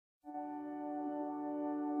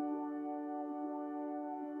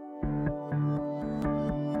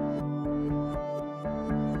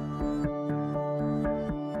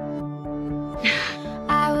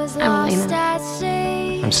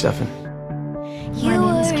I'm Stefan. My name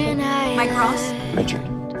is Kate. Mike Ross. Richard.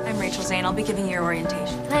 I'm Rachel Zane. I'll be giving you your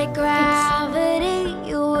orientation. Like gravity,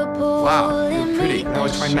 you were Wow, you're pretty. I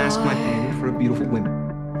always try and mask my pain for a beautiful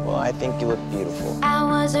woman. Well, I think you look beautiful. I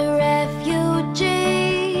was a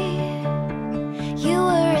refugee. You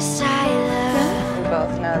were a sailor. We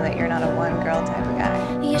both know that you're not a one-girl type of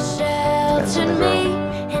guy. You sheltered me,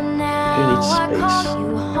 and now You need I space, call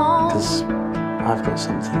you home. because I've got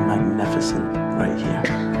something magnificent right here.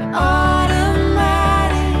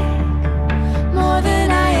 Automatic, more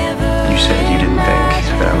than I ever You said you didn't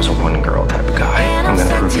think that I was a one-girl type of guy. I'm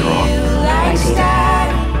gonna prove you wrong.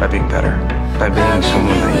 By By being better. By being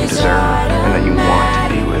someone that you deserve and that you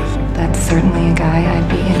want to be with. That's certainly a guy I'd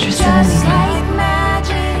be interested in meeting.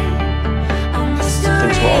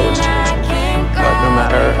 Things will always change, but no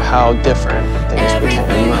matter how different things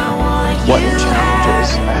became, what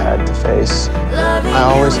challenges I had to face, I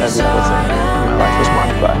always had the other thing my life was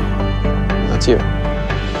marked by. And that's you.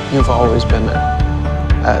 You've always been there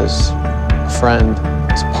as a friend,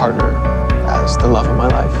 as a partner, as the love of my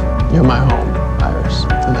life. You're my home, Iris,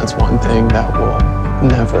 and that's one thing that will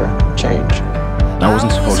never change. I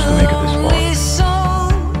wasn't supposed to make it this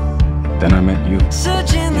far. Then I met you,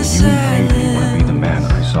 and you made me want to be the man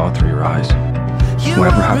I saw through your eyes.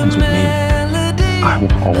 Whatever happens with me, I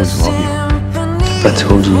will always love you. If I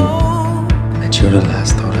told you that you're the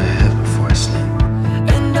last thought I have before I sleep, if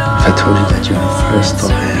I told you that you're the first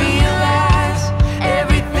thought I have when I wake up,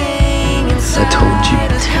 if I told you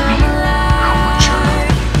how much I love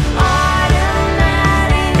you.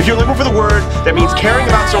 If you're looking for the word that means caring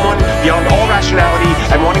about someone beyond all rationality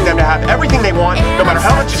and wanting them to have everything they want, no matter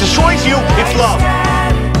how much it destroys you, it's love.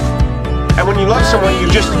 And when you love someone, you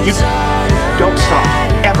don't stop,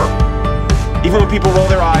 ever. Even when people roll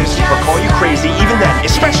their eyes or call you crazy, even then,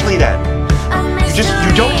 especially then,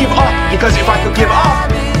 you don't give up. Because if I could give up,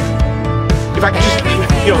 if I could just,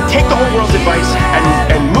 take the whole world's advice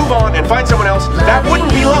and move on and find someone else, that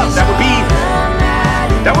wouldn't be love. That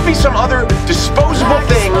would be some other disposable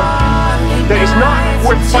thing that is not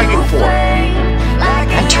worth fighting for.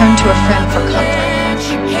 I turned to a friend for comfort.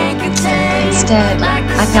 Instead,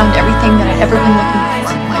 I found everything that I'd ever been looking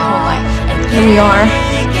for my whole life. Here we are,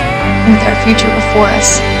 with our future before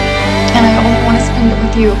us, and I only want to spend it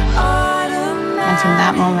with you. And from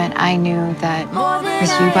that moment, I knew that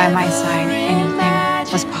with you by my side, anything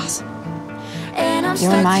was possible. You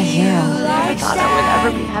were my hero. I thought I would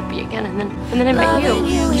ever be happy again, and then I met you.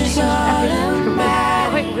 You changed everything for me.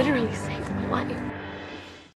 Quite literally saved my life.